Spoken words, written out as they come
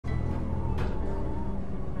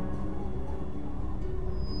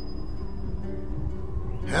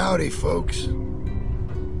Howdy, folks.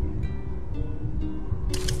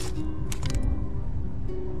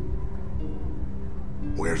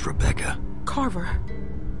 Where's Rebecca? Carver.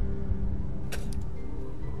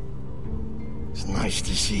 It's nice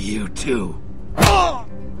to see you, too. Oh!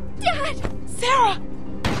 Dad! Sarah!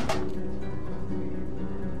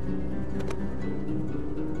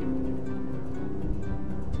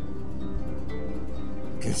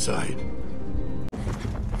 Inside.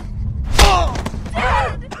 Oh!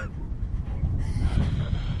 Dad!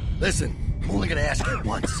 Listen, I'm only gonna ask you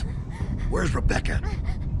once. Where's Rebecca?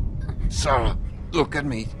 Sarah, look at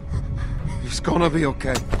me. It's gonna be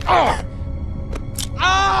okay. Oh!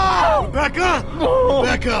 Oh! Rebecca! No!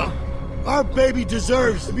 Rebecca! Our baby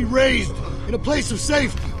deserves to be raised in a place of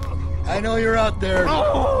safety. I know you're out there.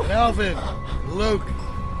 Oh! And Alvin, and Luke,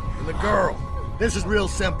 and the girl. This is real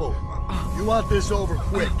simple. You want this over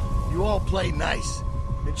quick. You all play nice.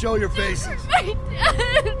 And show your faces. My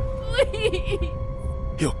dad, please.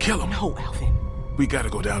 He'll kill him. No, Alvin. We gotta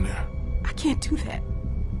go down there. I can't do that.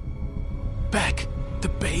 Beck, the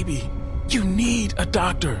baby. You need a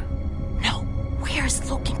doctor. No.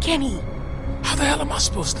 Where's Luke and Kenny? How the hell am I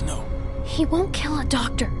supposed to know? He won't kill a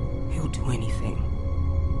doctor. He'll do anything.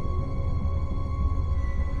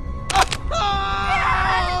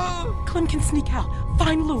 Clem can sneak out.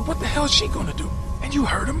 Find Luke. What the hell's she gonna do? And you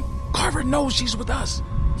heard him. Carver knows she's with us.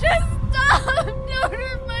 Just stop! Don't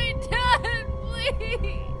hurt my dad,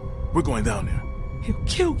 please! We're going down there. He'll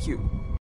kill you.